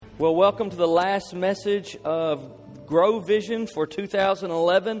Well, welcome to the last message of Grow Vision for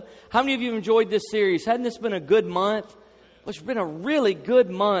 2011. How many of you have enjoyed this series? Hadn't this been a good month? Well, it's been a really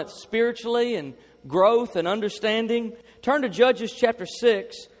good month spiritually and growth and understanding. Turn to Judges chapter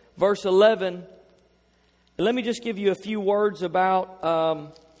 6, verse 11. And let me just give you a few words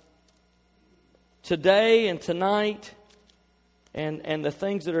about today and tonight and the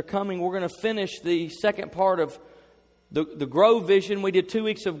things that are coming. We're going to finish the second part of the Grow Vision. We did 2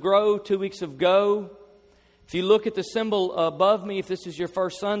 weeks of Grow, 2 weeks of Go. If you look at the symbol above me, if this is your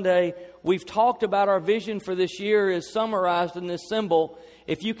first Sunday, we've talked about our vision for this year is summarized in this symbol.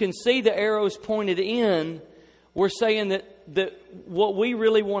 If you can see the arrows pointed in, we're saying that what we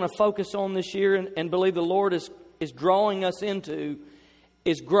really want to focus on this year and believe the Lord is drawing us into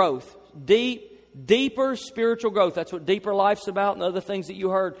is growth. Deeper spiritual growth. That's what Deeper Life's about and other things that you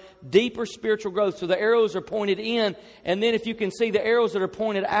heard. Deeper spiritual growth. So the arrows are pointed in. And then if you can see the arrows that are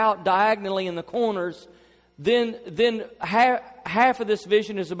pointed out diagonally in the corners, then half of this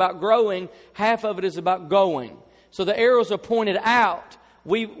vision is about growing. Half of it is about going. So the arrows are pointed out.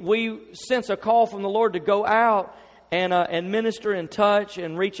 We sense a call from the Lord to go out and minister and touch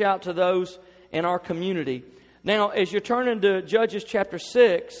and reach out to those in our community. Now, as you're turning to Judges chapter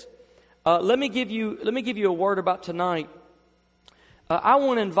 6, let me give you a word about tonight. I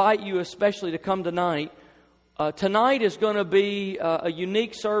want to invite you especially to come tonight. Tonight is going to be a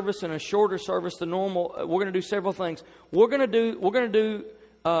unique service and a shorter service than normal. We're going to do several things. We're going to do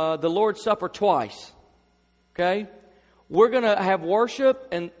the Lord's Supper twice. Okay, we're going to have worship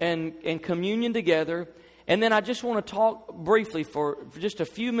and communion together, and then I just want to talk briefly for just a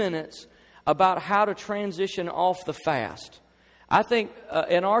few minutes about how to transition off the fast. I think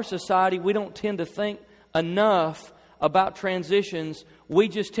in our society, we don't tend to think enough about transitions. We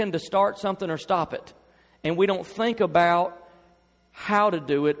just tend to start something or stop it. And we don't think about how to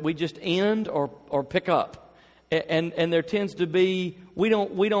do it. We just end or pick up. And there tends to be, we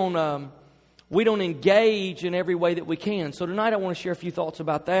don't engage in every way that we can. So tonight I want to share a few thoughts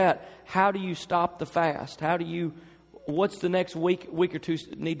about that. How do you stop the fast? What's the next week or two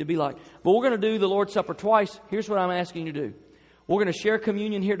need to be like? But we're going to do the Lord's Supper twice. Here's what I'm asking you to do. We're going to share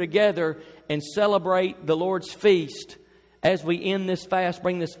communion here together and celebrate the Lord's feast as we end this fast,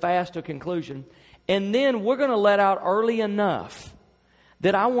 bring this fast to a conclusion. And then we're going to let out early enough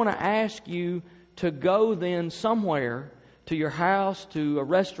that I want to ask you to go then somewhere, to your house, to a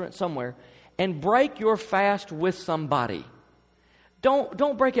restaurant somewhere, and break your fast with somebody.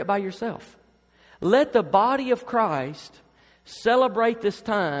 Don't break it by yourself. Let the body of Christ celebrate this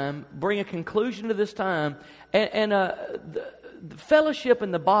time, bring a conclusion to this time, the fellowship in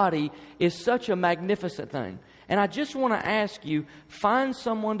the body is such a magnificent thing. And I just want to ask you, find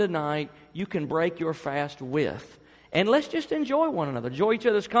someone tonight you can break your fast with. And let's just enjoy one another. Enjoy each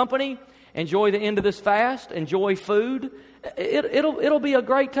other's company. Enjoy the end of this fast. Enjoy food. It'll be a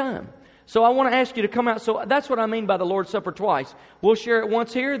great time. So I want to ask you to come out. So that's what I mean by the Lord's Supper twice. We'll share it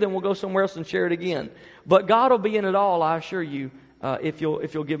once here, then we'll go somewhere else and share it again. But God will be in it all, I assure you, if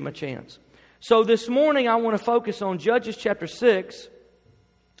you'll give Him a chance. So this morning I want to focus on Judges chapter 6.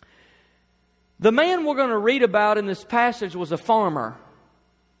 The man we're going to read about in this passage was a farmer.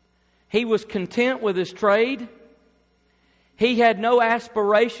 He was content with his trade. He had no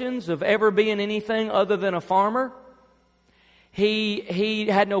aspirations of ever being anything other than a farmer. He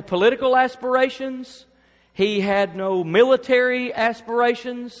had no political aspirations. He had no military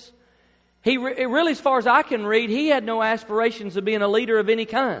aspirations. Really, as far as I can read, he had no aspirations of being a leader of any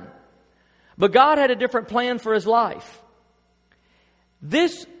kind. But God had a different plan for his life.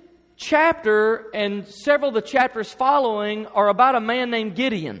 This chapter and several of the chapters following are about a man named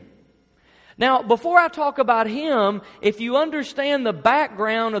Gideon. Now, before I talk about him, if you understand the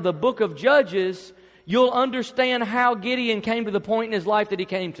background of the book of Judges, you'll understand how Gideon came to the point in his life that he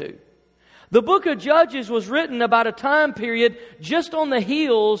came to. The book of Judges was written about a time period just on the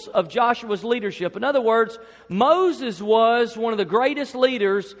heels of Joshua's leadership. In other words, Moses was one of the greatest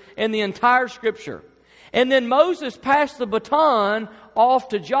leaders in the entire Scripture. And then Moses passed the baton off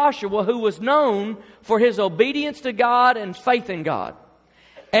to Joshua, who was known for his obedience to God and faith in God.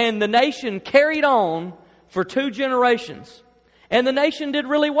 And the nation carried on for 2 generations. And the nation did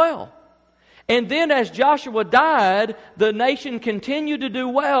really well. And then as Joshua died, the nation continued to do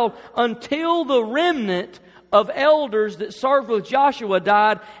well until the remnant of elders that served with Joshua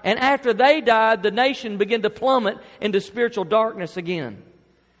died. And after they died, the nation began to plummet into spiritual darkness again.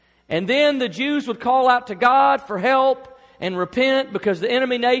 And then the Jews would call out to God for help and repent because the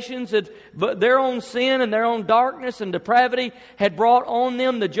enemy nations had their own sin and their own darkness and depravity had brought on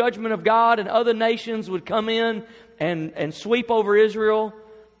them the judgment of God, and other nations would come in and sweep over Israel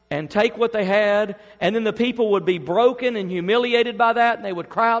and take what they had, and then the people would be broken and humiliated by that, and they would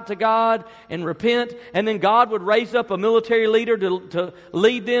cry out to God and repent, and then God would raise up a military leader to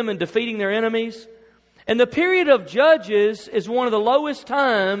lead them in defeating their enemies. And the period of Judges is one of the lowest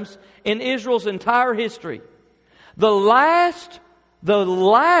times in Israel's entire history. The last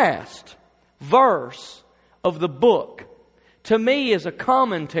verse of the book, to me, is a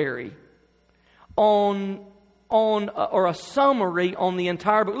commentary on or a summary on the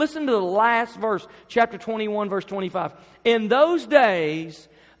entire book. Listen to the last verse, chapter 21, verse 25. In those days,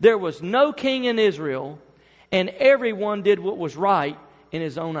 there was no king in Israel, and everyone did what was right in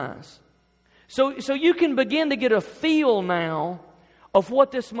his own eyes. So you can begin to get a feel now of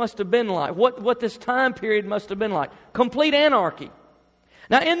what this must have been like, what this time period must have been like. Complete anarchy.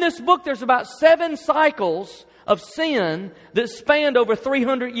 Now, in this book, there's about 7 cycles of sin that spanned over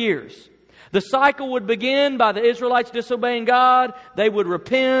 300 years. The cycle would begin by the Israelites disobeying God. They would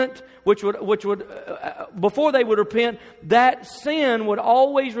repent, which would before they would repent, that sin would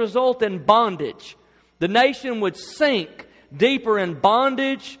always result in bondage. The nation would sink deeper in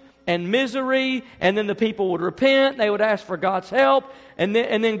bondage and misery, and then the people would repent. They would ask for God's help, and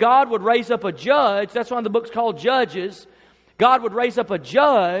then God would raise up a judge. That's why the book's called Judges. God would raise up a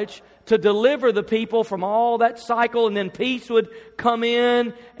judge to deliver the people from all that cycle, and then peace would come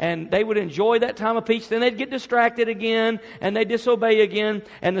in, and they would enjoy that time of peace. Then they'd get distracted again, and they'd disobey again,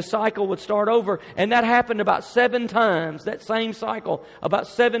 and the cycle would start over. And that happened about 7 times, that same cycle, about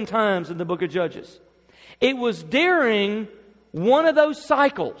 7 times in the book of Judges. It was during one of those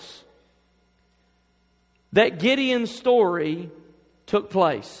cycles that Gideon's story took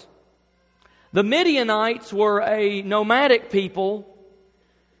place. The Midianites were a nomadic people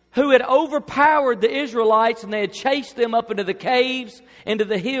who had overpowered the Israelites, and they had chased them up into the caves, into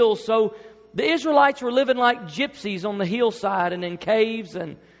the hills. So the Israelites were living like gypsies on the hillside and in caves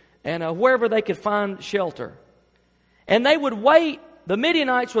and wherever they could find shelter. And they would wait, the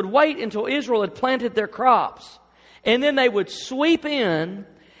Midianites would wait until Israel had planted their crops. And then they would sweep in,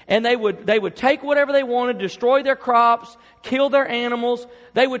 and they would take whatever they wanted, destroy their crops, kill their animals.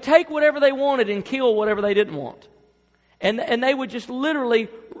 They would take whatever they wanted and kill whatever they didn't want. And they would just literally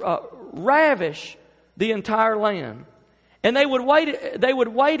ravish the entire land. And they would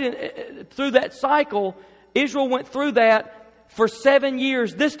wait through that cycle. Israel went through that for 7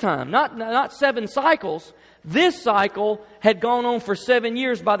 years this time. Not 7 cycles. This cycle had gone on for 7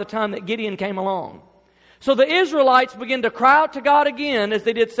 years by the time that Gideon came along. So the Israelites began to cry out to God again, as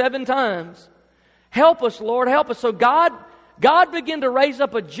they did 7 times. Help us, Lord, help us. So God began to raise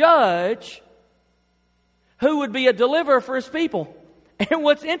up a judge who would be a deliverer for His people. And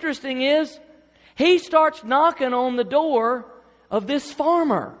what's interesting is, he starts knocking on the door of this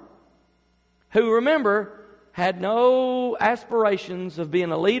farmer who, remember, had no aspirations of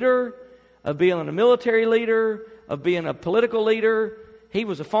being a leader, of being a military leader, of being a political leader. He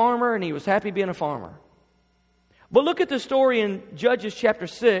was a farmer, and he was happy being a farmer. But look at the story in Judges chapter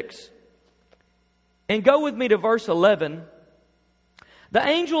 6, and go with me to verse 11. The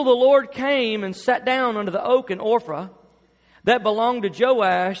angel of the Lord came and sat down under the oak in Ophrah that belonged to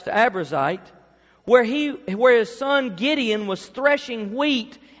Joash the Abiezrite, where his son Gideon was threshing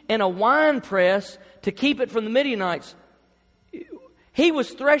wheat in a winepress to keep it from the Midianites. He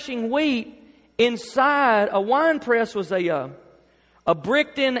was threshing wheat inside a winepress. Was a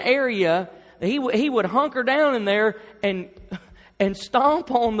bricked-in area. He would hunker down in there and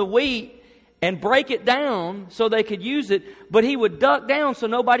stomp on the wheat and break it down so they could use it, but he would duck down so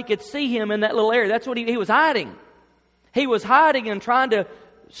nobody could see him in that little area. That's what he was hiding. He was hiding and trying to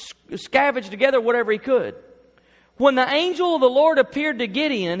scavenge together whatever he could. When the angel of the Lord appeared to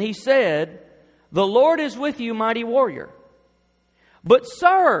Gideon, he said, "The Lord is with you, mighty warrior." "But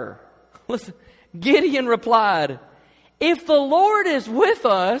sir," listen, Gideon replied, "if the Lord is with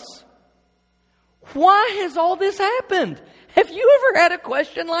us, why has all this happened?" Have you ever had a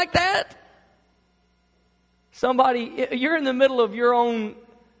question like that? You're in the middle of your own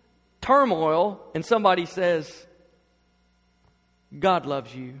turmoil, and somebody says, "God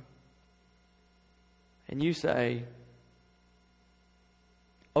loves you." And you say,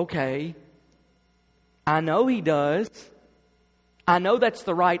 "Okay, I know He does. I know that's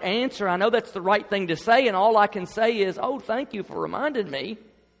the right answer. I know that's the right thing to say, and all I can say is, oh, thank you for reminding me."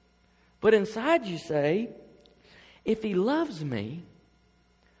 But inside you say, if He loves me,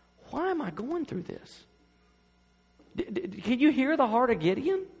 why am I going through this? Can you hear the heart of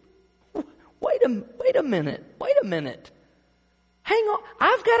Gideon? Wait a minute. Hang on.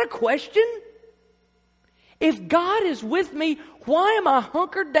 I've got a question. If God is with me, why am I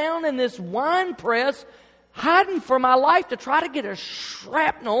hunkered down in this wine press hiding for my life to try to get a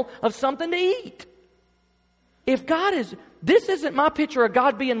shrapnel of something to eat. If God is, this isn't my picture of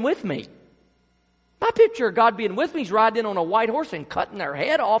God being with me. My picture of God being with me is riding in on a white horse and cutting their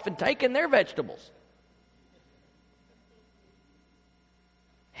head off and taking their vegetables.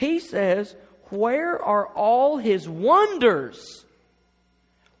 He says, where are all His wonders?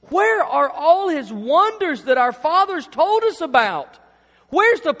 Where are all His wonders that our fathers told us about?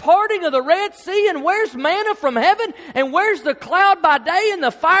 Where's the parting of the Red Sea? And where's manna from heaven? And where's the cloud by day and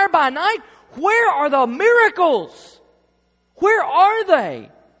the fire by night? Where are the miracles? Where are they?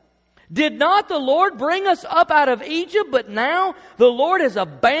 Did not the Lord bring us up out of Egypt, but now the Lord has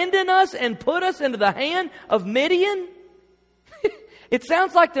abandoned us and put us into the hand of Midian? It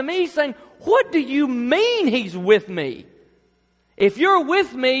sounds like to me He's saying, what do you mean He's with me? If you're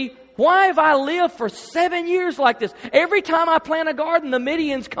with me, why have I lived for 7 years like this? Every time I plant a garden, the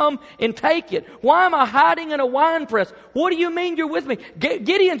Midians come and take it. Why am I hiding in a wine press? What do you mean you're with me?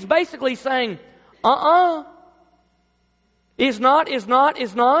 Gideon's basically saying, is not.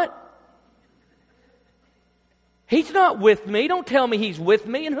 He's not with me. Don't tell me He's with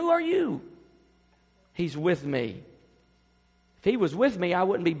me. And who are you? He's with me. If He was with me, I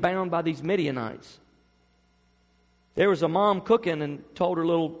wouldn't be bound by these Midianites. There was a mom cooking and told her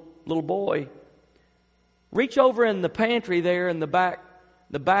little boy, reach over in the pantry there in the back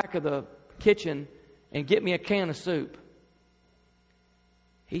of the kitchen and get me a can of soup.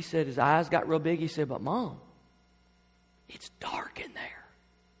 He said, his eyes got real big. He said, but Mom, it's dark in there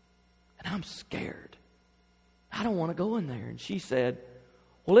and I'm scared. I don't want to go in there. And she said,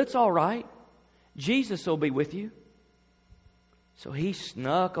 well, it's all right. Jesus will be with you. So he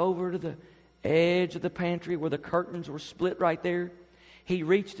snuck over to the edge of the pantry where the curtains were split right there. He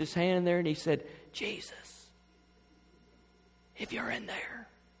reached his hand in there and he said, Jesus, if you're in there,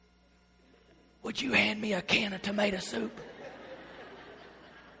 would you hand me a can of tomato soup?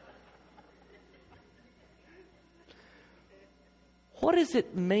 What does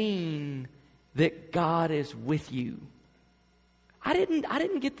it mean that God is with you? I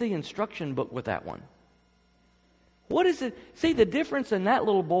didn't get the instruction book with that one. What is it? See, the difference in that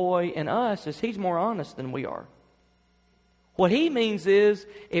little boy and us is he's more honest than we are. What he means is,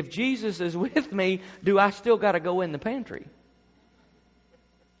 if Jesus is with me, do I still got to go in the pantry?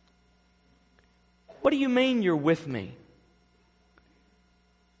 What do you mean you're with me?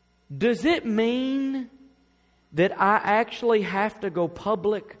 Does it mean that I actually have to go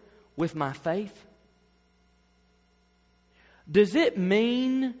public with my faith? Does it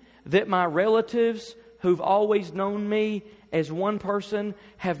mean that my relatives who've always known me as one person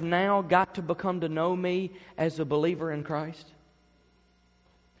have now got to become to know me as a believer in Christ?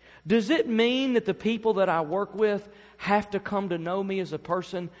 Does it mean that the people that I work with have to come to know me as a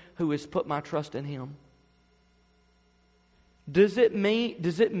person who has put my trust in Him? Does it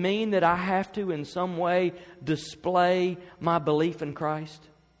mean that I have to in some way display my belief in Christ?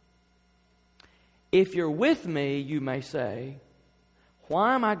 If you're with me, you may say,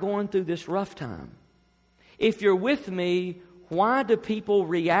 why am I going through this rough time? If you're with me, why do people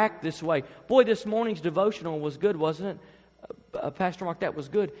react this way? Boy, this morning's devotional was good, wasn't it? Pastor Mark, that was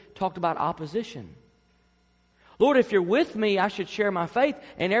good. Talked about opposition. Lord, if you're with me, I should share my faith,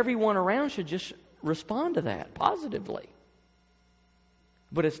 and everyone around should just respond to that positively.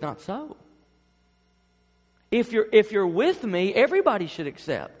 But it's not so. If you're with me, everybody should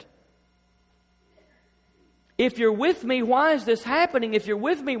accept. If you're with me, why is this happening? If you're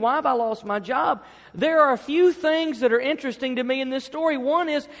with me, why have I lost my job? There are a few things that are interesting to me in this story. One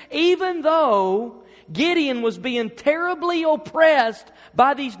is, even though Gideon was being terribly oppressed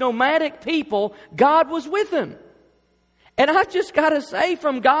by these nomadic people, God was with him. And I just got to say,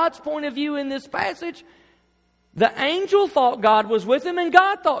 from God's point of view in this passage, the angel thought God was with him, and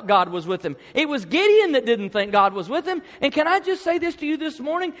God thought God was with him. It was Gideon that didn't think God was with him. And can I just say this to you this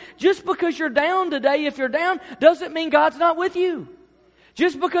morning? Just because you're down today, if you're down, doesn't mean God's not with you.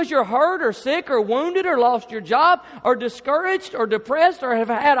 Just because you're hurt or sick or wounded or lost your job or discouraged or depressed or have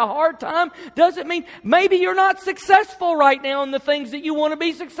had a hard time doesn't mean maybe you're not successful right now in the things that you want to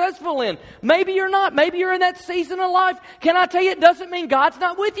be successful in. Maybe you're not. Maybe you're in that season of life. Can I tell you, it doesn't mean God's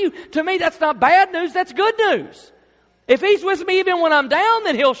not with you. To me, that's not bad news. That's good news. If He's with me even when I'm down,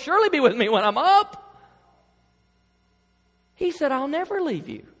 then He'll surely be with me when I'm up. He said, I'll never leave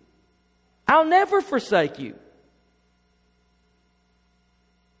you. I'll never forsake you.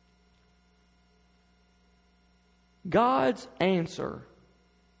 God's answer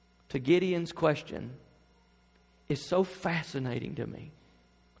to Gideon's question is so fascinating to me.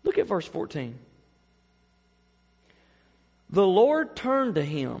 Look at verse 14. The Lord turned to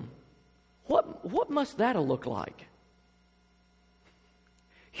him What must that have looked like?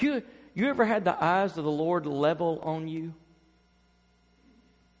 You ever had the eyes of the Lord level on you?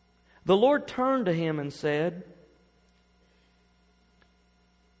 The Lord turned to him and said,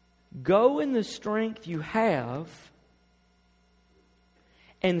 "Go in the strength you have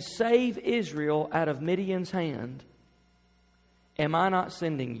and save Israel out of Midian's hand. Am I not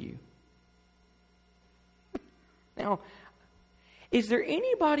sending you?" Now, is there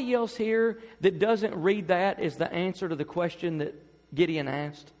anybody else here that doesn't read that as the answer to the question that Gideon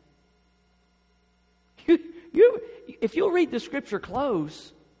asked? If you'll read the Scripture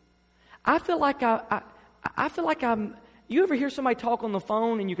close, I feel like I'm. You ever hear somebody talk on the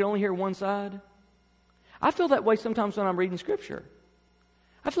phone and you can only hear one side? I feel that way sometimes when I'm reading Scripture.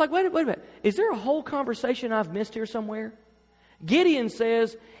 I feel like, wait a minute. Is there a whole conversation I've missed here somewhere? Gideon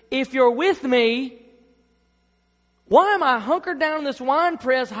says, if you're with me, why am I hunkered down in this wine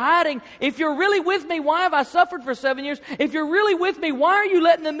press hiding? If you're really with me, why have I suffered for 7 years? If you're really with me, why are you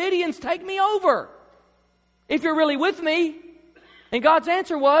letting the Midians take me over? If you're really with me. And God's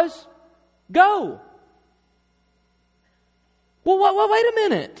answer was, go. Well, wait a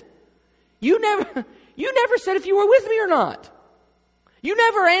minute. You never said if you were with me or not. You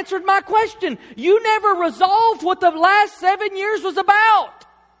never answered my question. You never resolved what the last 7 years was about.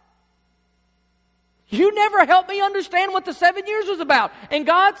 You never helped me understand what the 7 years was about. And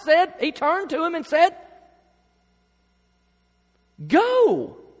God said, He turned to him and said,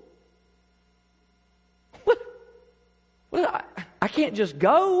 go. What? I can't just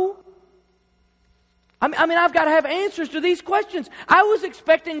go. I mean, I've got to have answers to these questions. I was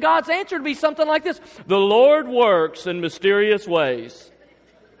expecting God's answer to be something like this. The Lord works in mysterious ways.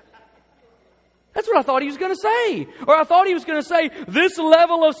 That's what I thought He was going to say. Or I thought He was going to say, this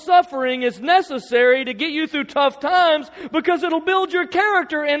level of suffering is necessary to get you through tough times because it'll build your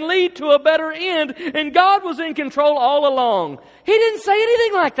character and lead to a better end. And God was in control all along. He didn't say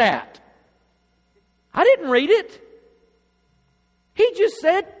anything like that. I didn't read it. He just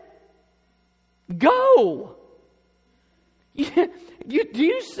said, go. Can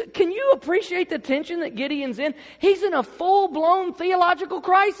you appreciate the tension that Gideon's in? He's in a full-blown theological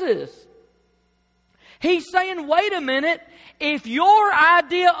crisis. He's saying, wait a minute, if your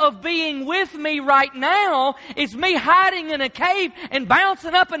idea of being with me right now is me hiding in a cave and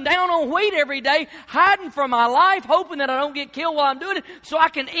bouncing up and down on wheat every day, hiding for my life, hoping that I don't get killed while I'm doing it so I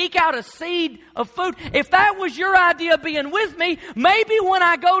can eke out a seed of food. If that was your idea of being with me, maybe when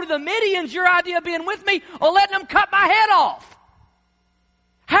I go to the Midians, your idea of being with me or letting them cut my head off.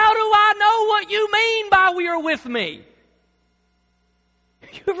 How do I know what you mean by we are with me?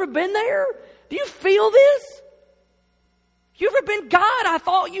 You ever been there? Do you feel this? You ever been, God, I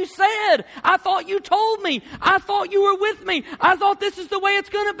thought you said. I thought you told me. I thought you were with me. I thought this is the way it's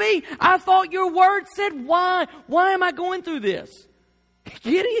going to be. I thought your word said, why? Why am I going through this?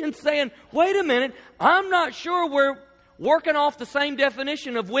 Gideon's saying, wait a minute, I'm not sure we're working off the same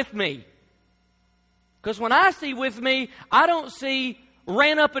definition of with me. Because when I see with me, I don't see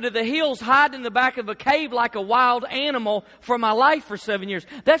ran up into the hills, hiding in the back of a cave like a wild animal for my life for 7 years.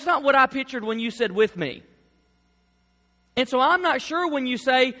 That's not what I pictured when you said with me. And so I'm not sure when you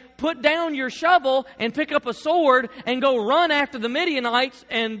say, put down your shovel and pick up a sword and go run after the Midianites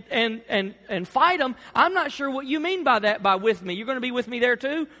and fight them. I'm not sure what you mean by that, by with me. You're going to be with me there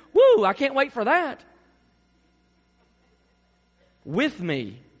too? Woo, I can't wait for that. With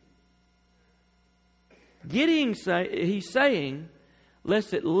me. He's saying,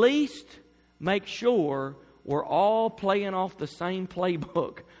 let's at least make sure we're all playing off the same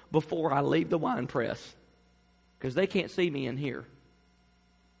playbook before I leave the wine press. Because they can't see me in here.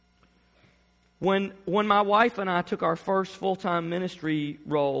 When my wife and I took our first full-time ministry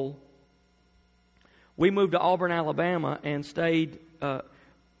role, we moved to Auburn, Alabama, and stayed. Let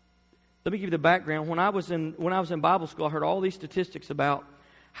me give you the background. When I was in Bible school, I heard all these statistics about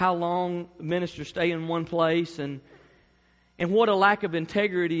how long ministers stay in one place and what a lack of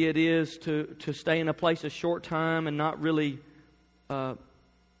integrity it is to stay in a place a short time and not really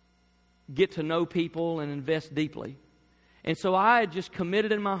get to know people and invest deeply. And so I had just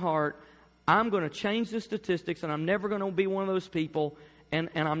committed in my heart, I'm going to change the statistics and I'm never going to be one of those people and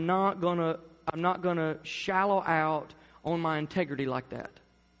I'm not going to shallow out on my integrity like that.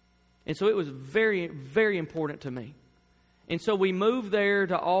 And so it was very, very important to me. And so we moved there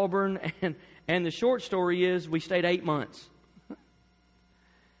to Auburn and the short story is we stayed 8 months.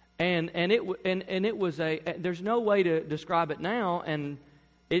 And it was there's no way to describe it now, and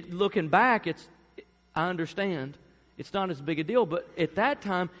looking back, I understand it's not as big a deal, but at that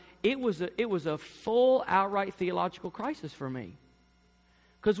time it was a full outright theological crisis for me,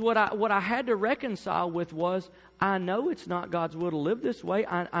 Because what I had to reconcile with was, I know it's not God's will to live this way.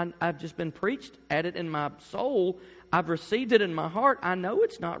 I've just been preached at it in my soul. I've received it in my heart. I know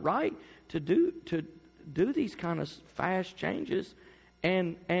it's not right to do these kind of fast changes.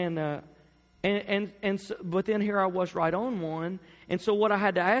 But then here I was right on one. And so what I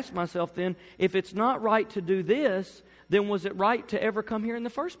had to ask myself then, if it's not right to do this, then was it right to ever come here in the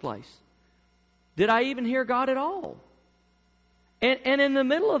first place? Did I even hear God at all? And in the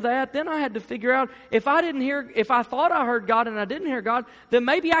middle of that, then I had to figure out, if I thought I heard God and I didn't hear God, then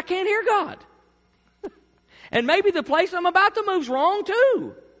maybe I can't hear God. And maybe the place I'm about to move's wrong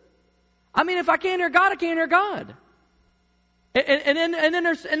too. I mean, if I can't hear God, I can't hear God. And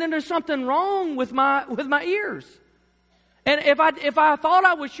then there's something wrong with my ears. And if I thought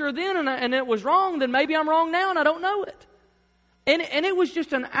I was sure then and it was wrong, then maybe I'm wrong now and I don't know it. And it was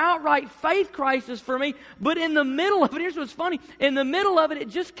just an outright faith crisis for me. But in the middle of it, here's what's funny. In the middle of it, it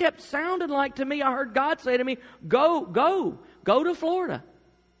just kept sounding like to me, I heard God say to me, go to Florida.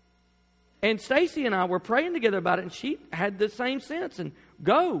 And Stacy and I were praying together about it, and she had the same sense. And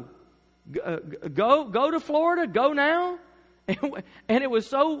go to Florida, go now. And it was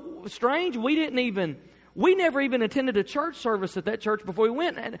so strange, we never even attended a church service at that church before we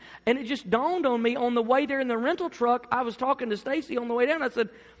went. And it just dawned on me on the way there in the rental truck. I was talking to Stacy on the way down. I said,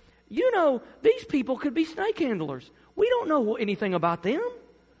 these people could be snake handlers. We don't know anything about them.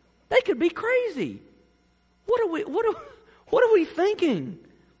 They could be crazy. What are we thinking?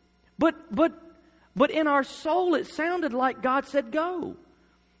 But in our soul, it sounded like God said, go.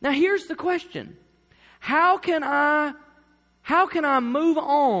 Now here's the question. How can I move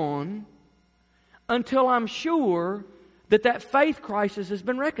on until I'm sure that faith crisis has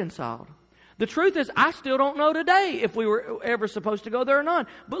been reconciled? The truth is, I still don't know today if we were ever supposed to go there or not.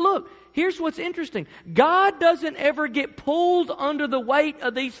 But look, here's what's interesting. God doesn't ever get pulled under the weight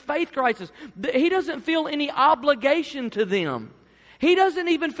of these faith crises. He doesn't feel any obligation to them. He doesn't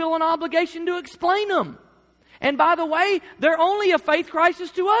even feel an obligation to explain them. And by the way, they're only a faith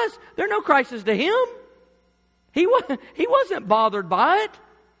crisis to us. They're no crisis to Him. He wasn't bothered by it.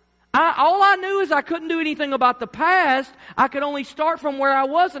 All I knew is I couldn't do anything about the past. I could only start from where I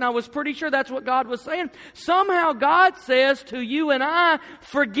was, and I was pretty sure that's what God was saying. Somehow God says to you and I,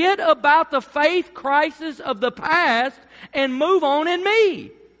 forget about the faith crisis of the past and move on in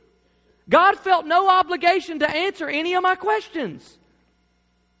me. God felt no obligation to answer any of my questions.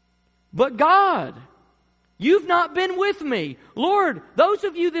 But God, you've not been with me. Lord, those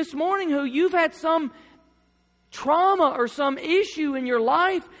of you this morning who you've had some trauma or some issue in your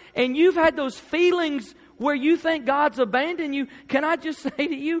life, and you've had those feelings where you think God's abandoned you, can I just say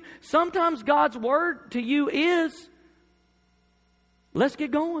to you, sometimes God's word to you is, let's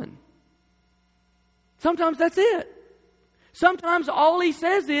get going. Sometimes that's it. Sometimes all He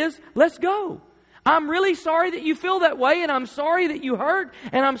says is, let's go. I'm really sorry that you feel that way, and I'm sorry that you hurt,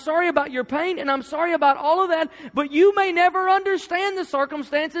 and I'm sorry about your pain, and I'm sorry about all of that, but you may never understand the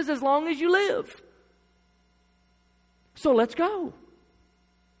circumstances as long as you live. So let's go.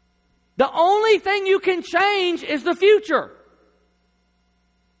 The only thing you can change is the future.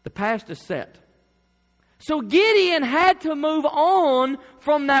 The past is set. So Gideon had to move on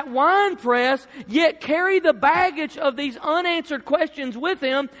from that wine press, yet carry the baggage of these unanswered questions with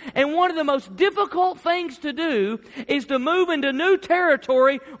him. And one of the most difficult things to do is to move into new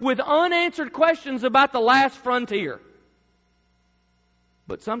territory with unanswered questions about the last frontier.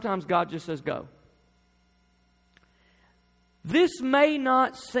 But sometimes God just says, go. This may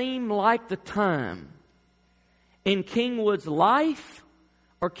not seem like the time in King Wood's life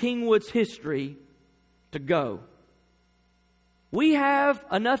or King Wood's history to go. We have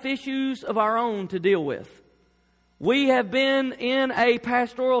enough issues of our own to deal with. We have been in a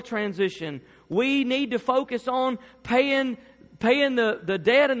pastoral transition. We need to focus on paying the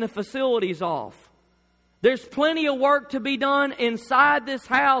debt and the facilities off. There's plenty of work to be done inside this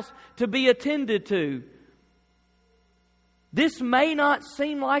house to be attended to. This may not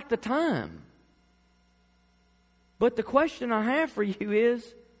seem like the time. But the question I have for you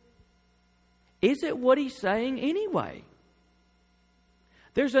is it what He's saying anyway?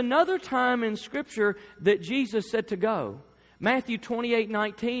 There's another time in Scripture that Jesus said to go. Matthew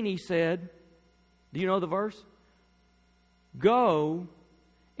 28:19, He said, do you know the verse? Go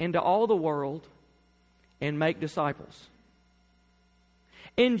into all the world and make disciples.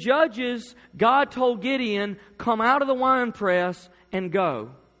 In Judges, God told Gideon, come out of the winepress and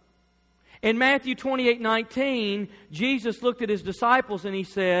go. In Matthew 28:19, Jesus looked at His disciples and He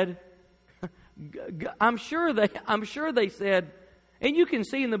said, I'm sure they said, and you can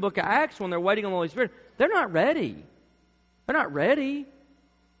see in the book of Acts when they're waiting on the Holy Spirit, they're not ready. They're not ready.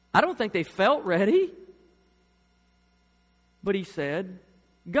 I don't think they felt ready. But He said,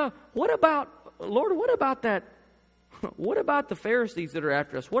 go. What about, Lord, what about that? What about the Pharisees that are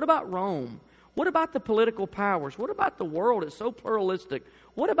after us? What about Rome? What about the political powers? What about the world? It's so pluralistic.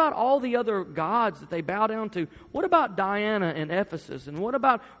 What about all the other gods that they bow down to? What about Diana in Ephesus? And what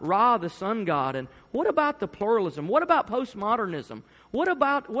about Ra, the sun god? And what about the pluralism? What about postmodernism? What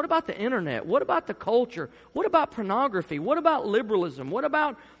about the internet? What about the culture? What about pornography? What about liberalism? What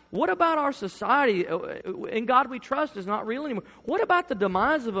about our society? In God we trust is not real anymore. What about the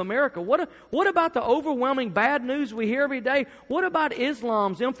demise of America? What about the overwhelming bad news we hear every day? What about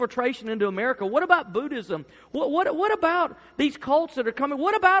Islam's infiltration into America? What about Buddhism? What about these cults that are coming?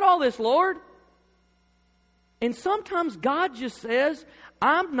 What about all this, Lord? And sometimes God just says,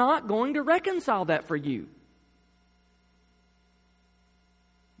 I'm not going to reconcile that for you.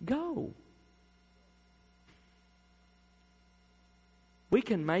 Go. We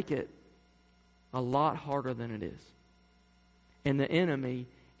can make it a lot harder than it is. And the enemy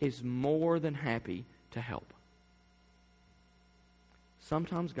is more than happy to help.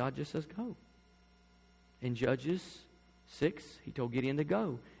 Sometimes God just says, go. In Judges 6, He told Gideon to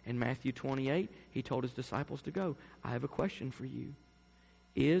go. In Matthew 28, He told His disciples to go. I have a question for you.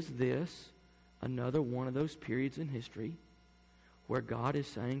 Is this another one of those periods in history where God is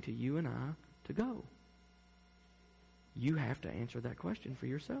saying to you and I to go? You have to answer that question for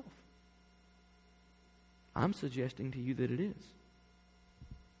yourself. I'm suggesting to you that it is.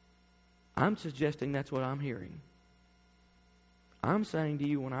 I'm suggesting that's what I'm hearing. I'm saying to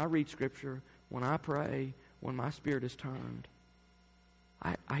you, when I read Scripture, when I pray, when my spirit is turned,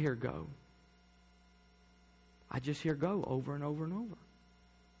 I hear go. I just hear go over and over and over.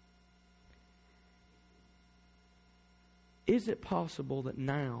 Is it possible that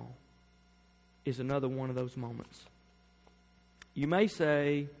now is another one of those moments? You may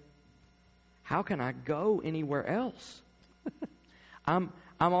say, how can I go anywhere else? I'm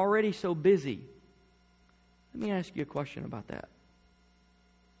already so busy. Let me ask you a question about that.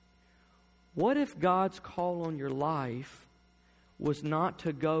 What if God's call on your life was not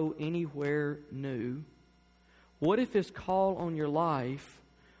to go anywhere new? What if His call on your life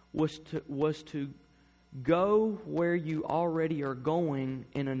was to go where you already are going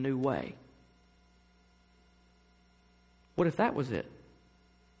in a new way? What if that was it?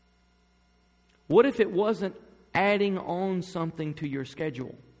 What if it wasn't adding on something to your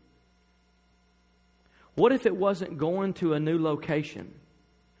schedule? What if it wasn't going to a new location?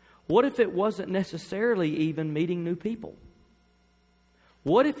 What if it wasn't necessarily even meeting new people?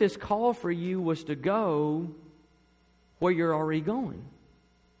 What if His call for you was to go where you're already going?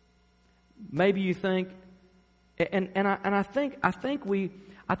 Maybe you think, I think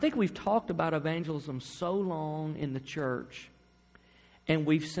we've talked about evangelism so long in the church, and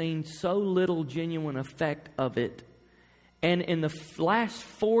we've seen so little genuine effect of it. And in the last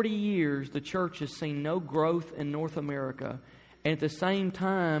 40 years, the church has seen no growth in North America. And at the same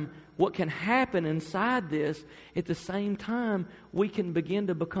time, what can happen inside this, at the same time, we can begin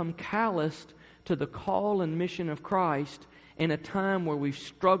to become calloused to the call and mission of Christ in a time where we've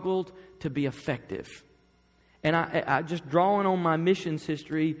struggled to be effective. And I just drawing on my missions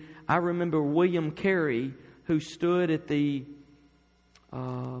history, I remember William Carey, who stood at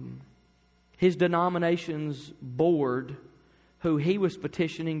his denomination's board, who he was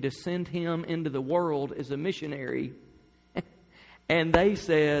petitioning to send him into the world as a missionary. And they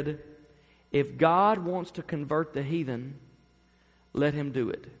said, if God wants to convert the heathen, let Him do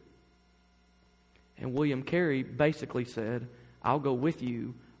it. And William Carey basically said, I'll go with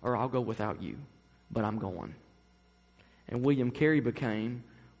you or I'll go without you, but I'm going. And William Carey became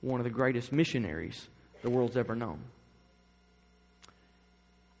one of the greatest missionaries the world's ever known.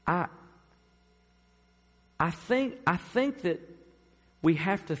 I think that we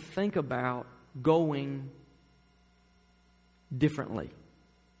have to think about going differently.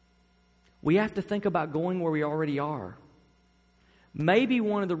 We have to think about going where we already are. Maybe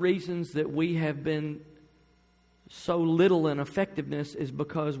one of the reasons that we have been so little in effectiveness is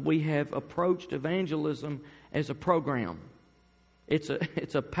because we have approached evangelism as a program. It's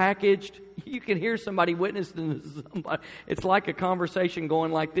a packaged, you can hear somebody witnessing to somebody. It's like a conversation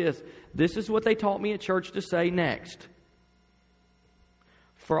going like this. This is what they taught me at church to say next.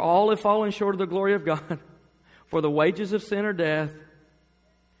 For all have fallen short of the glory of God. For the wages of sin are death.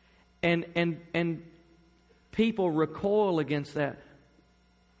 And people recoil against that.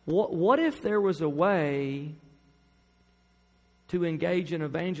 What if there was a way to engage in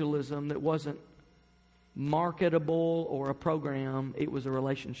evangelism that wasn't marketable or a program, it was a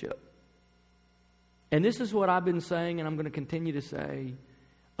relationship? And this is what I've been saying, and I'm going to continue to say.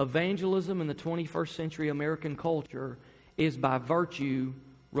 Evangelism in the 21st century American culture is by virtue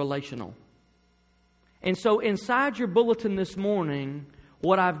relational. And so inside your bulletin this morning,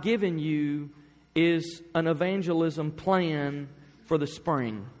 what I've given you is an evangelism plan for the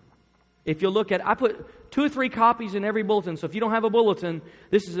spring. If you look at, I put 2 or 3 copies in every bulletin. So if you don't have a bulletin,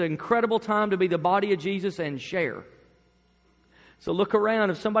 this is an incredible time to be the body of Jesus and share. So look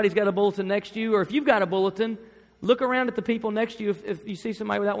around. If somebody's got a bulletin next to you, or if you've got a bulletin, look around at the people next to you. If you see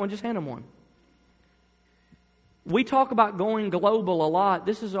somebody without one, just hand them one. We talk about going global a lot.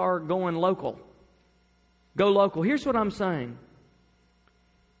 This is our going local. Go local. Here's what I'm saying.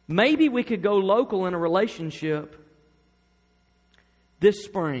 Maybe we could go local in a relationship this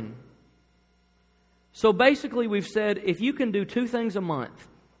spring. So basically we've said if you can do 2 things a month,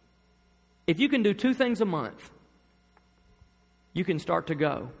 you can start to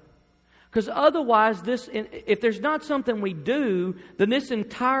go. Because otherwise, if there's not something we do, then this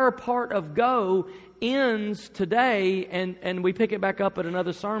entire part of go ends today and we pick it back up at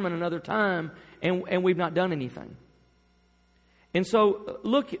another sermon another time and we've not done anything. And so,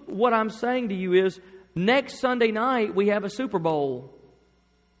 look, what I'm saying to you is next Sunday night we have a Super Bowl.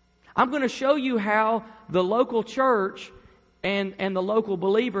 I'm going to show you how the local church and the local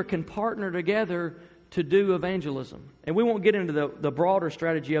believer can partner together to do evangelism. And we won't get into the broader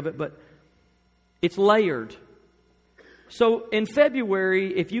strategy of it, but it's layered. So in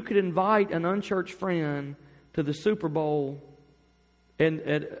February, if you could invite an unchurched friend to the Super Bowl,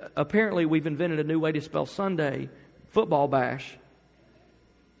 and apparently we've invented a new way to spell Sunday, football bash.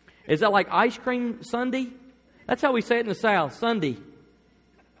 Is that like ice cream Sunday? That's how we say it in the South, Sunday.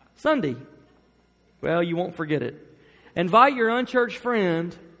 Sunday. Well, you won't forget it. Invite your unchurched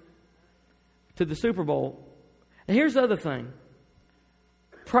friend to the Super Bowl. And here's the other thing.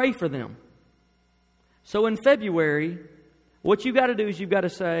 Pray for them. So in February, what you've got to do is you've got to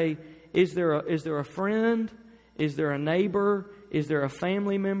say, is there a friend? Is there a neighbor? Is there a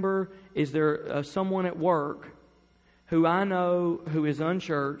family member? Is there someone at work who I know who is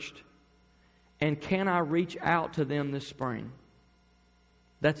unchurched? And can I reach out to them this spring?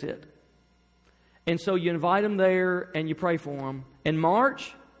 That's it. And so you invite them there and you pray for them. In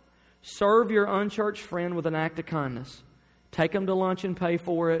March, serve your unchurched friend with an act of kindness. Take them to lunch and pay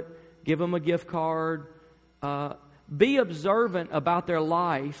for it. Give them a gift card. Be observant about their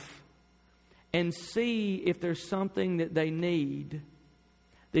life and see if there's something that they need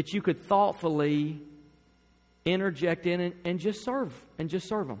that you could thoughtfully interject in and just serve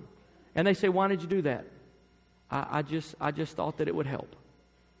them. And they say, "Why did you do that?" I just thought that it would help.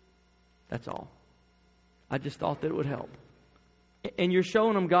 That's all. I just thought that it would help. And you're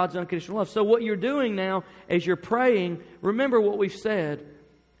showing them God's unconditional love. So what you're doing now as you're praying, remember what we've said.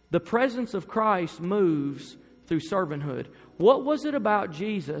 The presence of Christ moves through servanthood. What was it about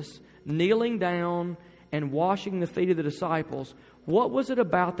Jesus kneeling down and washing the feet of the disciples? What was it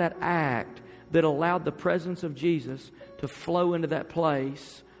about that act that allowed the presence of Jesus to flow into that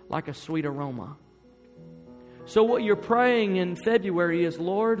place like a sweet aroma? So what you're praying in February is,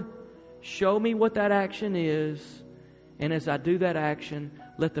 Lord, show me what that action is. And as I do that action,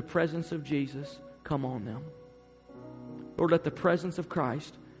 let the presence of Jesus come on them. Lord, let the presence of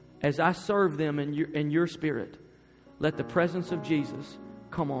Christ, as I serve them in your spirit, let the presence of Jesus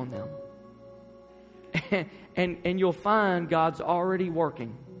come on them. And you'll find God's already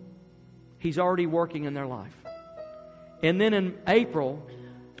working. He's already working in their life. And then in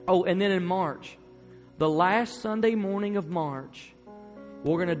in March, the last Sunday morning of March,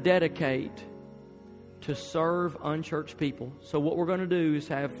 we're going to dedicate to serve unchurched people. So what we're going to do is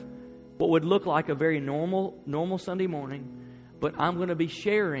have what would look like a very normal Sunday morning, but I'm going to be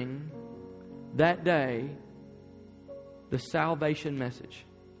sharing that day the salvation message.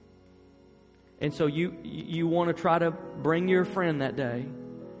 And so you want to try to bring your friend that day.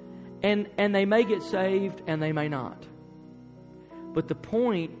 And they may get saved and they may not. But the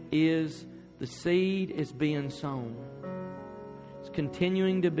point is the seed is being sown. It's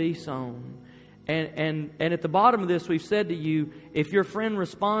continuing to be sown. And at the bottom of this, we've said to you, if your friend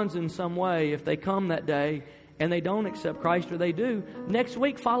responds in some way, if they come that day and they don't accept Christ or they do, next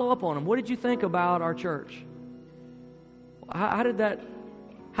week follow up on them. What did you think about our church? How did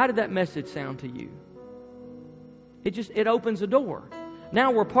that message sound to you? It opens a door.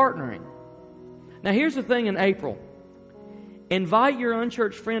 Now we're partnering. Now here's the thing in April. Invite your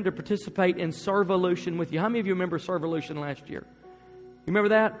unchurched friend to participate in Servolution with you. How many of you remember Servolution last year? You remember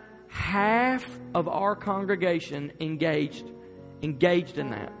that? Half of our congregation engaged in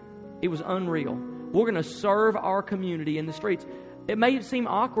that. It was unreal. We're going to serve our community in the streets. It may seem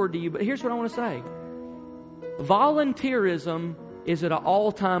awkward to you, but here's what I want to say. Volunteerism is at an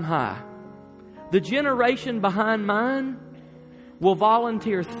all-time high. The generation behind mine will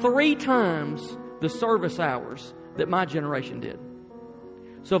volunteer 3 times the service hours that my generation did.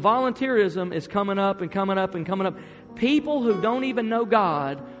 So volunteerism is coming up and coming up and coming up. People who don't even know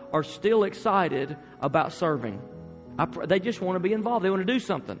God are still excited about serving. They just want to be involved. They want to do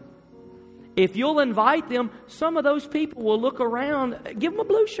something. If you'll invite them, some of those people will look around. Give them a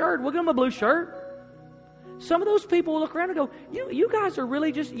blue shirt. We'll give them a blue shirt. Some of those people will look around and go, you guys are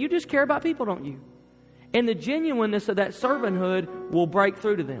really you just care about people, don't you? And the genuineness of that servanthood will break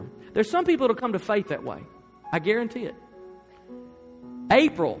through to them. There's some people that'll come to faith that way. I guarantee it.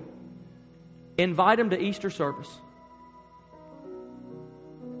 April, invite them to Easter service.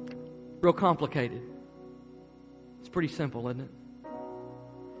 Real complicated. It's pretty simple, isn't it?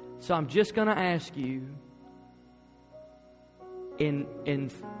 So I'm just going to ask you,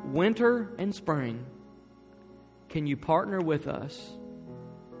 in winter and spring, can you partner with us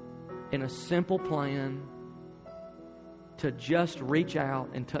in a simple plan to just reach out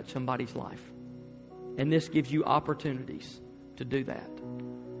and touch somebody's life? And this gives you opportunities to do that.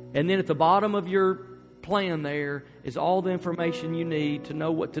 And then at the bottom of your plan there is all the information you need to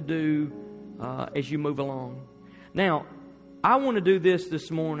know what to do as you move along. Now, I want to do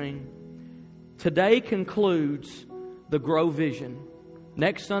this morning. Today concludes the Grow Vision.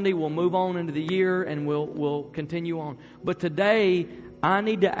 Next Sunday we'll move on into the year and we'll continue on. But today I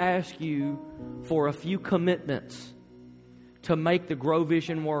need to ask you for a few commitments to make the Grow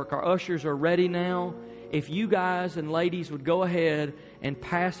Vision work. Our ushers are ready now. If you guys and ladies would go ahead and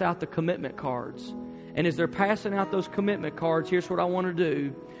pass out the commitment cards. And as they're passing out those commitment cards, here's what I want to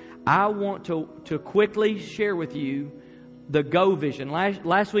do. I want to quickly share with you the Go Vision.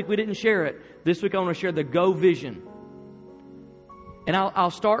 Last week we didn't share it. This week I want to share the Go Vision. And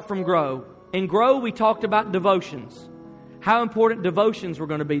I'll start from Grow. In Grow we talked about devotions. How important devotions were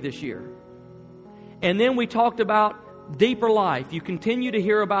going to be this year. And then we talked about deeper life. You continue to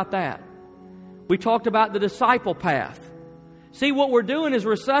hear about that. We talked about the disciple path. See, what we're doing is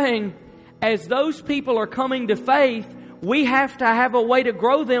we're saying, as those people are coming to faith, we have to have a way to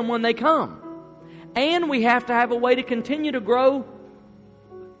grow them when they come. And we have to have a way to continue to grow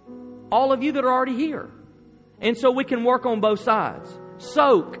all of you that are already here. And so we can work on both sides.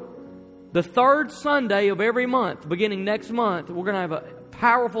 Soak. The third Sunday of every month, beginning next month, we're going to have a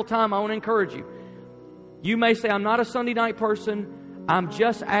powerful time. I want to encourage you. You may say, I'm not a Sunday night person. I'm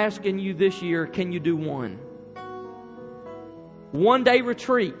just asking you this year, can you do one? One day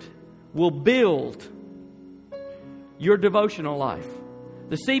retreat will build your devotional life.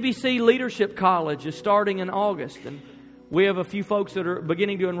 The CBC Leadership College is starting in August, and we have a few folks that are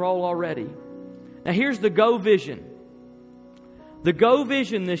beginning to enroll already. Now here's the Go Vision. The Go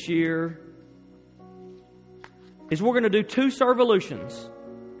Vision this year is we're going to do 2 Servolutions.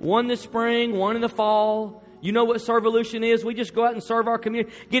 One this spring, one in the fall. You know what Servolution is? We just go out and serve our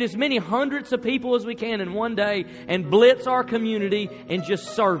community. Get as many hundreds of people as we can in one day and blitz our community in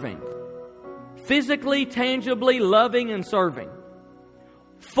just serving. Physically, tangibly, loving and serving.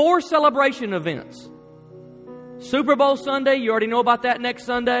 4 celebration events. Super Bowl Sunday, you already know about that next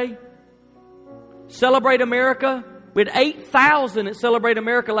Sunday. Celebrate America. We had 8,000 at Celebrate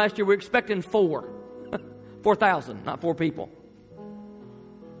America last year. We're expecting 4,000, not 4 people.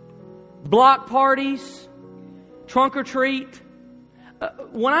 Block parties. Trunk or treat.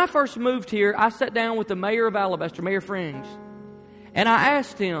 When I first moved here, I sat down with the mayor of Alabaster, Mayor Frings, and I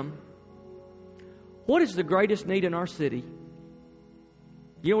asked him, what is the greatest need in our city?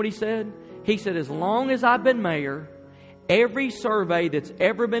 You know what he said? He said, as long as I've been mayor, every survey that's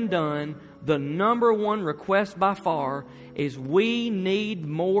ever been done, the number one request by far is we need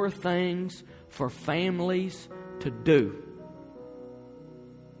more things for families to do.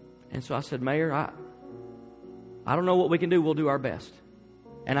 And so I said, Mayor, I don't know what we can do. We'll do our best.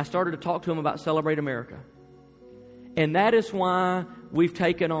 And I started to talk to him about Celebrate America. And that is why we've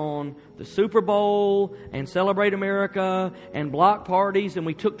taken on the Super Bowl and Celebrate America and block parties. And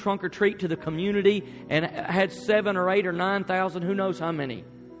we took Trunk or Treat to the community and had 7 or 8 or 9,000, who knows how many.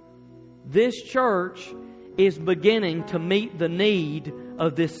 This church is beginning to meet the need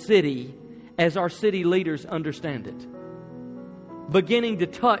of this city as our city leaders understand it. Beginning to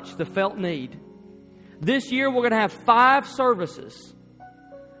touch the felt need. This year we're going to have 5 services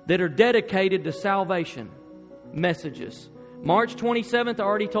that are dedicated to salvation messages. March 27th, I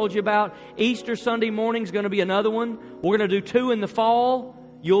already told you about. Easter Sunday morning is going to be another one. We're going to do 2 in the fall.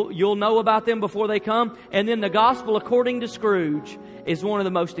 You'll know about them before they come. And then the Gospel According to Scrooge is one of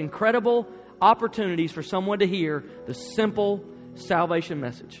the most incredible opportunities for someone to hear the simple salvation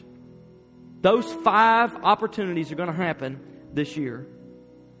message. Those 5 opportunities are going to happen this year.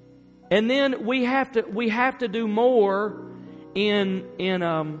 And then we have to do more in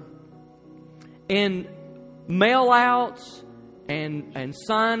mail outs and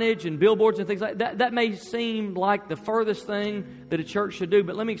signage and billboards and things like that. That may seem like the furthest thing that a church should do,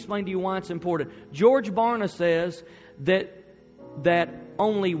 but let me explain to you why it's important. George Barna says that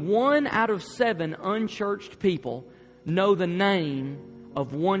only 1 out of 7 unchurched people know the name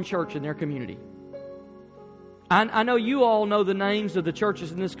of one church in their community. I know you all know the names of the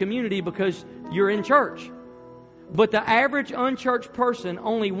churches in this community because you're in church. But the average unchurched person,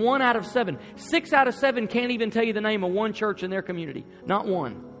 only 1 out of 7. 6 out of 7 can't even tell you the name of one church in their community. Not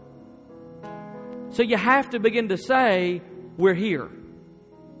one. So you have to begin to say, we're here.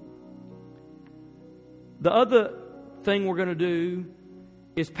 The other thing we're going to do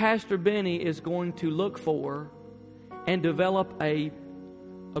is Pastor Benny is going to look for and develop a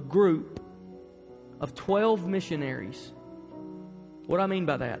group of 12 missionaries. What do I mean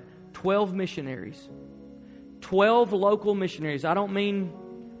by that? 12 missionaries. 12 local missionaries. I don't mean,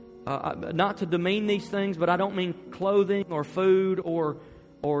 not to demean these things, but I don't mean clothing or food or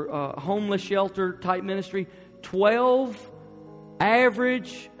homeless shelter type ministry. 12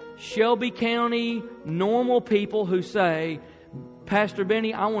 average Shelby County normal people who say, Pastor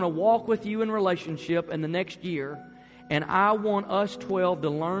Benny, I want to walk with you in relationship in the next year, and I want us 12 to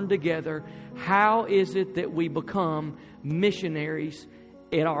learn together how is it that we become missionaries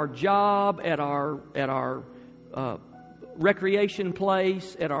at our job, at our recreation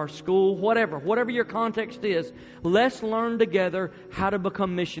place, at our school, whatever your context is. Let's learn together how to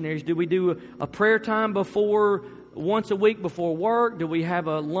become missionaries. Do we do a prayer time once a week before work? Do we have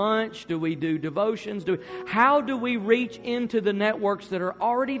a lunch? Do we do devotions? How do we reach into the networks that are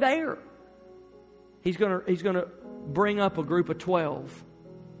already there? He's going to bring up a group of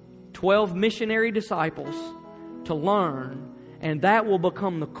 12 missionary disciples to learn, and that will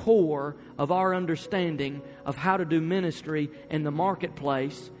become the core of our understanding of how to do ministry in the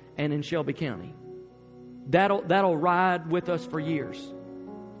marketplace and in Shelby County. That'll ride with us for years.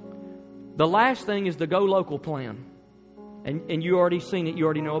 The last thing is the Go Local plan. And you already seen it, you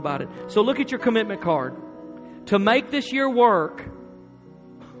already know about it. So look at your commitment card. To make this year work,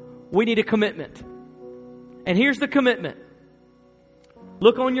 we need a commitment. And here's the commitment.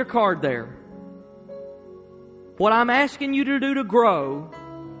 Look on your card there. What I'm asking you to do to grow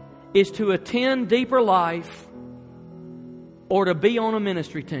is to attend Deeper Life or to be on a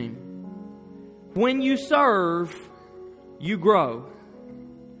ministry team. When you serve, you grow.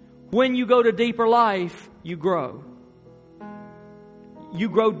 When you go to Deeper Life, you grow. You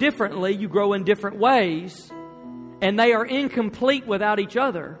grow differently, you grow in different ways, and they are incomplete without each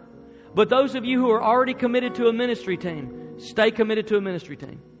other. But those of you who are already committed to a ministry team, stay committed to a ministry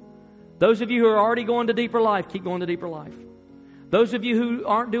team. Those of you who are already going to Deeper Life, keep going to Deeper Life. Those of you who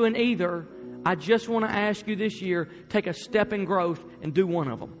aren't doing either, I just want to ask you this year, take a step in growth and do one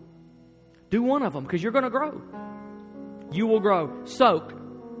of them. Do one of them, because you're going to grow. You will grow. Soak.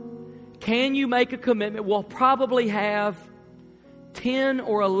 Can you make a commitment? We'll probably have 10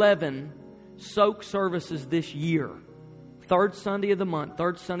 or 11 soak services this year. Third Sunday of the month,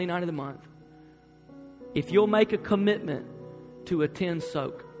 third Sunday night of the month. If you'll make a commitment to attend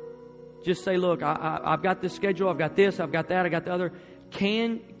soak, just say, look, I've got this schedule, I've got this, I've got that, I got the other.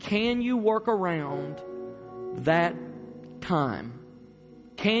 Can you work around that time?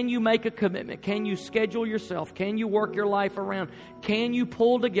 Can you make a commitment? Can you schedule yourself? Can you work your life around? Can you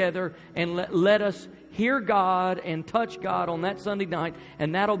pull together and let us hear God and touch God on that Sunday night,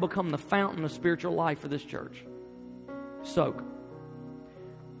 and that'll become the fountain of spiritual life for this church? Soak.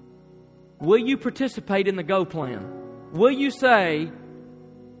 Will you participate in the Go plan? Will you say,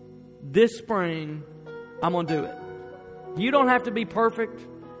 this spring, I'm going to do it? You don't have to be perfect.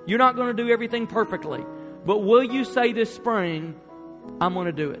 You're not going to do everything perfectly. But will you say this spring, I'm going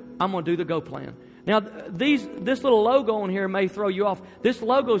to do it? I'm going to do the Go plan. Now, this little logo on here may throw you off. This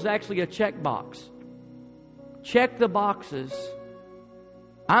logo is actually a check box. Check the boxes.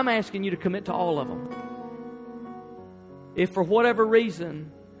 I'm asking you to commit to all of them. If for whatever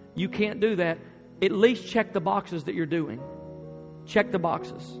reason you can't do that, at least check the boxes that you're doing. Check the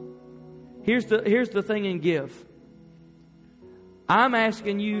boxes. Here's the thing in give. I'm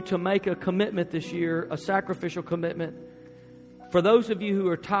asking you to make a commitment this year, a sacrificial commitment. For those of you who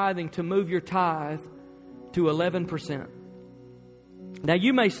are tithing, to move your tithe to 11%. Now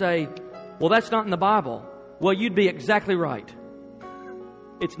you may say, well, that's not in the Bible. Well, you'd be exactly right.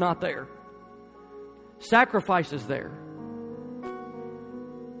 It's not there. Sacrifice is there.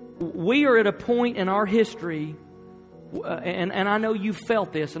 We are at a point in our history and I know you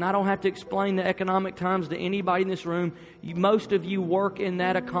felt this, and I don't have to explain the economic times to anybody in this room. Most of you work in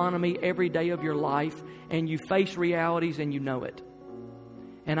that economy every day of your life, and you face realities and you know it.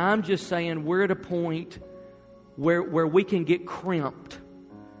 And I'm just saying we're at a point where we can get crimped.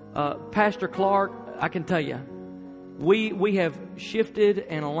 Pastor Clark, I can tell you, we have shifted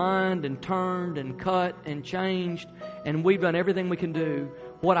and aligned and turned and cut and changed, and we've done everything we can do.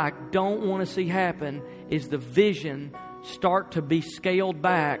 What I don't want to see happen is the vision start to be scaled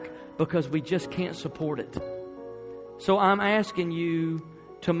back because we just can't support it. So I'm asking you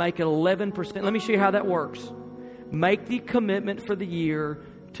to make it 11%. Let me show you how that works. Make the commitment for the year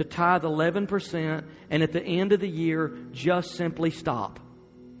to tithe 11%, and at the end of the year, just simply stop.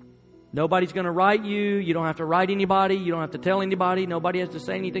 Nobody's going to write you. You don't have to write anybody. You don't have to tell anybody. Nobody has to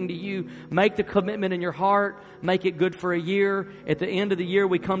say anything to you. Make the commitment in your heart. Make it good for a year. At the end of the year,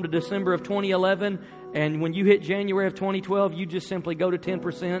 we come to December of 2011. And when you hit January of 2012, you just simply go to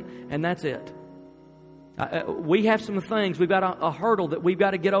 10%, and that's it. We have some things. We've got a hurdle that we've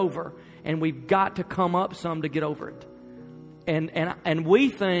got to get over. And we've got to come up some to get over it. And we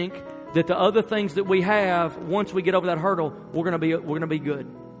think that the other things that we have, once we get over that hurdle, we're going to be good.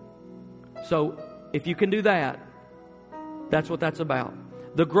 So if you can do that, that's what that's about.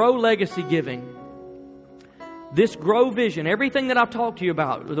 The Grow Legacy Giving. This Grow Vision, everything that I've talked to you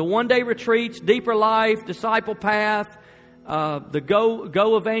about, the one-day retreats, Deeper Life, Disciple Path, the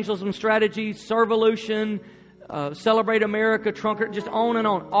Go Evangelism Strategies, Servolution, Celebrate America, Trunk, just on and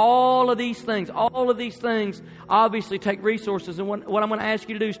on. All of these things obviously take resources. And what I'm going to ask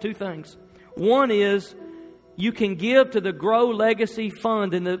you to do is two things. One is, you can give to the Grow Legacy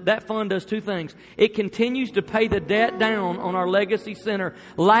Fund, and that fund does two things. It continues to pay the debt down on our Legacy Center.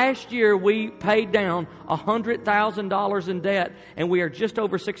 Last year, we paid down $100,000 in debt, and we are just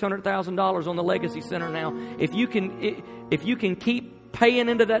over $600,000 on the Legacy Center now. If you can keep paying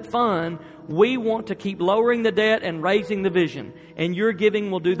into that fund, we want to keep lowering the debt and raising the vision. And your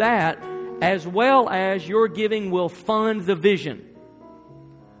giving will do that, as well as your giving will fund the vision.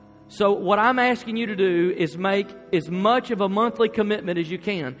 So what I'm asking you to do is make as much of a monthly commitment as you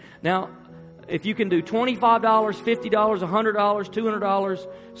can. Now, if you can do $25, $50, $100, $200,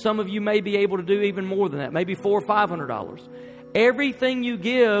 some of you may be able to do even more than that, maybe $400 or $500. Everything you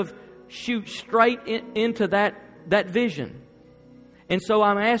give shoots straight into that vision. And so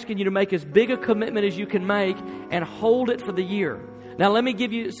I'm asking you to make as big a commitment as you can make and hold it for the year. Now, let me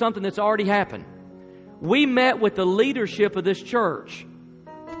give you something that's already happened. We met with the leadership of this church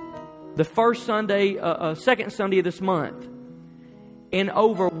the second Sunday of this month. And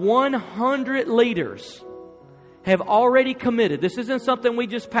over 100 leaders have already committed. This isn't something we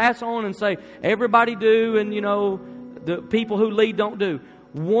just pass on and say, everybody do, and the people who lead don't do.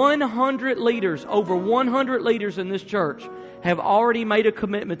 100 leaders, over 100 leaders in this church have already made a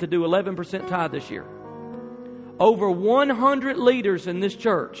commitment to do 11% tithe this year. Over 100 leaders in this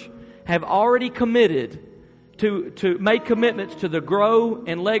church have already committed to make commitments to the Grow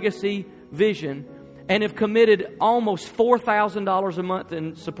and Legacy vision, and have committed almost $4,000 a month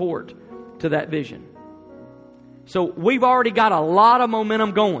in support to that vision. So we've already got a lot of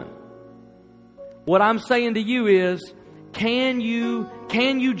momentum going. What I'm saying to you is, can you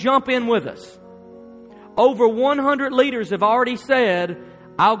jump in with us? Over 100 leaders have already said,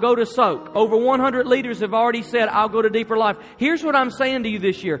 I'll go to Soak. Over 100 leaders have already said, I'll go to Deeper Life. Here's what I'm saying to you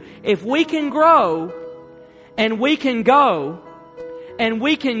this year. If we can grow, and we can go, and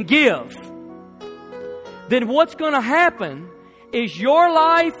we can give, then what's going to happen is your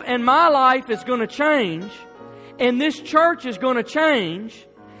life and my life is going to change, and this church is going to change,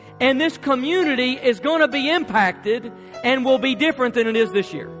 and this community is going to be impacted and will be different than it is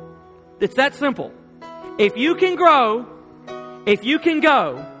this year. It's that simple. If you can grow, if you can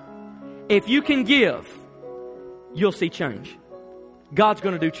go, if you can give, you'll see change. God's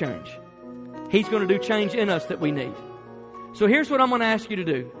going to do change. He's going to do change in us that we need. So here's what I'm going to ask you to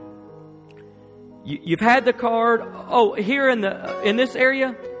do. You've had the card. Oh, here in this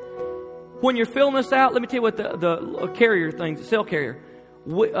area, when you're filling this out, let me tell you what the carrier things, the cell carrier.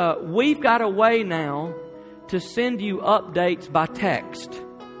 We've got a way now to send you updates by text.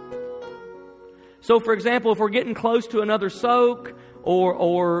 So, for example, if we're getting close to another soak,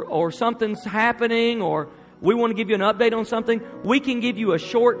 or something's happening, or we want to give you an update on something, we can give you a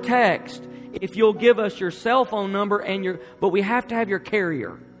short text. If you'll give us your cell phone number but we have to have your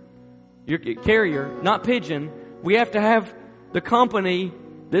carrier. Your carrier, not Pigeon. We have to have the company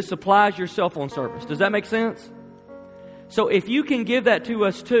that supplies your cell phone service. Does that make sense? So if you can give that to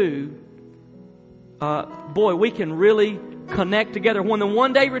us too, boy, we can really connect together. When the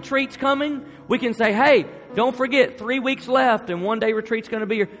one-day retreat's coming, we can say, hey, don't forget, 3 weeks left and one-day retreat's going to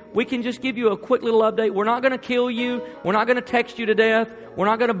be here. We can just give you a quick little update. We're not going to kill you. We're not going to text you to death. We're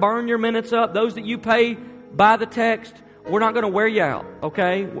not going to burn your minutes up. Those that you pay by the text, we're not going to wear you out,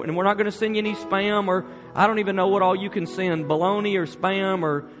 okay? And we're not going to send you any spam or I don't even know what all you can send, baloney or spam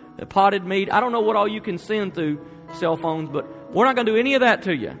or potted meat. I don't know what all you can send through cell phones, but we're not going to do any of that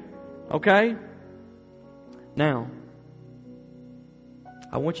to you, okay? Now,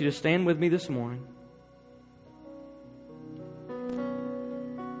 I want you to stand with me this morning.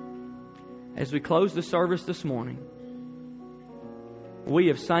 As we close the service this morning, we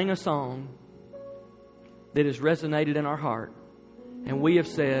have sang a song that has resonated in our heart. And we have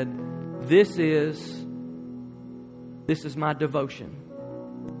said, this is my devotion.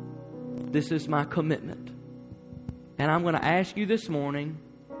 This is my commitment. And I'm going to ask you this morning,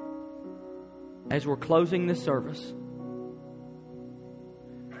 as we're closing this service,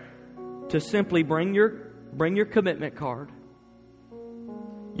 to simply bring your commitment card.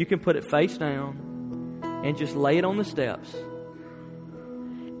 You can put it face down and just lay it on the steps.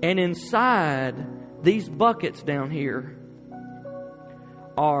 And inside these buckets down here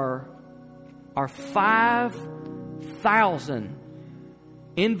are 5,000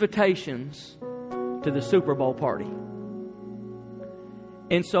 invitations to the Super Bowl party.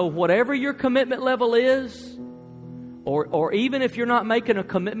 And so whatever your commitment level is, or even if you're not making a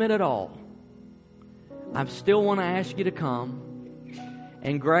commitment at all, I still want to ask you to come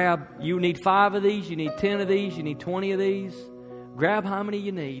and grab. You need 5 of these, you need 10 of these, you need 20 of these. Grab how many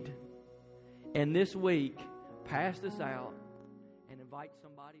you need. And this week, pass this out and invite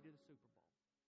somebody to